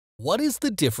What is the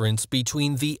difference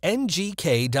between the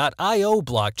NGK.io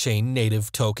blockchain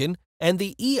native token and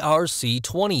the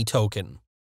ERC20 token?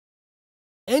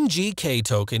 NGK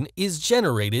token is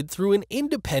generated through an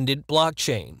independent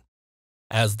blockchain.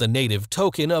 As the native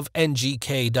token of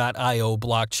NGK.io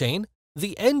blockchain,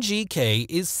 the NGK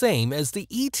is same as the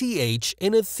ETH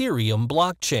in Ethereum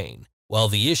Blockchain, while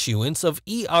the issuance of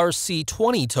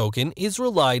ERC20 token is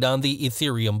relied on the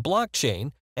Ethereum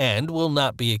Blockchain and will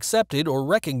not be accepted or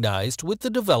recognized with the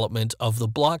development of the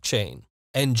blockchain.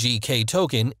 NGK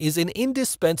token is an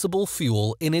indispensable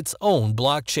fuel in its own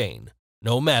blockchain.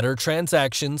 No matter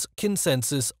transactions,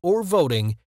 consensus, or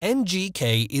voting,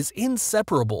 NGK is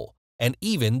inseparable, and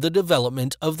even the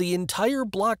development of the entire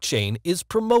blockchain is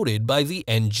promoted by the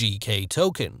NGK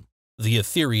token. The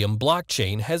Ethereum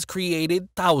blockchain has created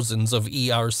thousands of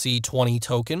ERC20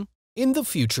 token. In the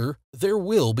future, there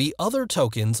will be other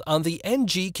tokens on the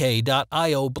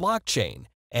NGK.io blockchain,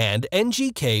 and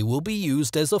NGK will be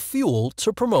used as a fuel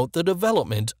to promote the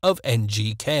development of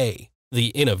NGK. The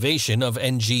innovation of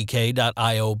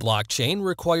NGK.io blockchain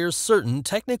requires certain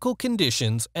technical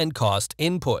conditions and cost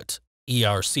input.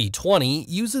 ERC20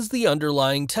 uses the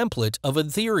underlying template of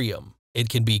Ethereum. It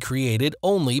can be created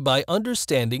only by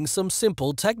understanding some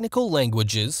simple technical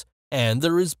languages, and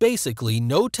there is basically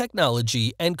no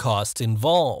technology and cost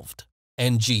involved.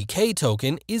 NGK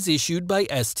token is issued by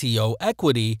STO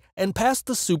Equity and past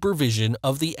the supervision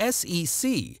of the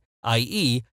SEC,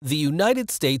 i.e., the United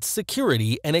States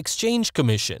Security and Exchange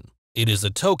Commission. It is a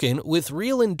token with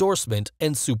real endorsement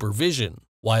and supervision.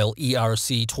 While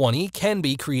ERC20 can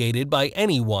be created by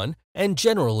anyone, and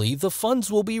generally the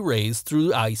funds will be raised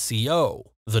through ICO.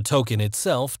 The token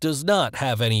itself does not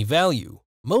have any value.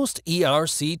 Most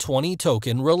ERC20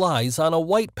 token relies on a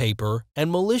white paper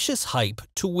and malicious hype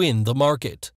to win the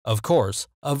market. Of course,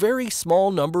 a very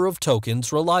small number of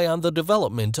tokens rely on the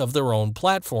development of their own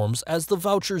platforms as the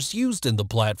vouchers used in the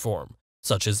platform,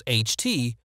 such as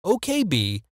HT,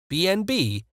 OKB,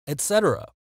 BNB, etc.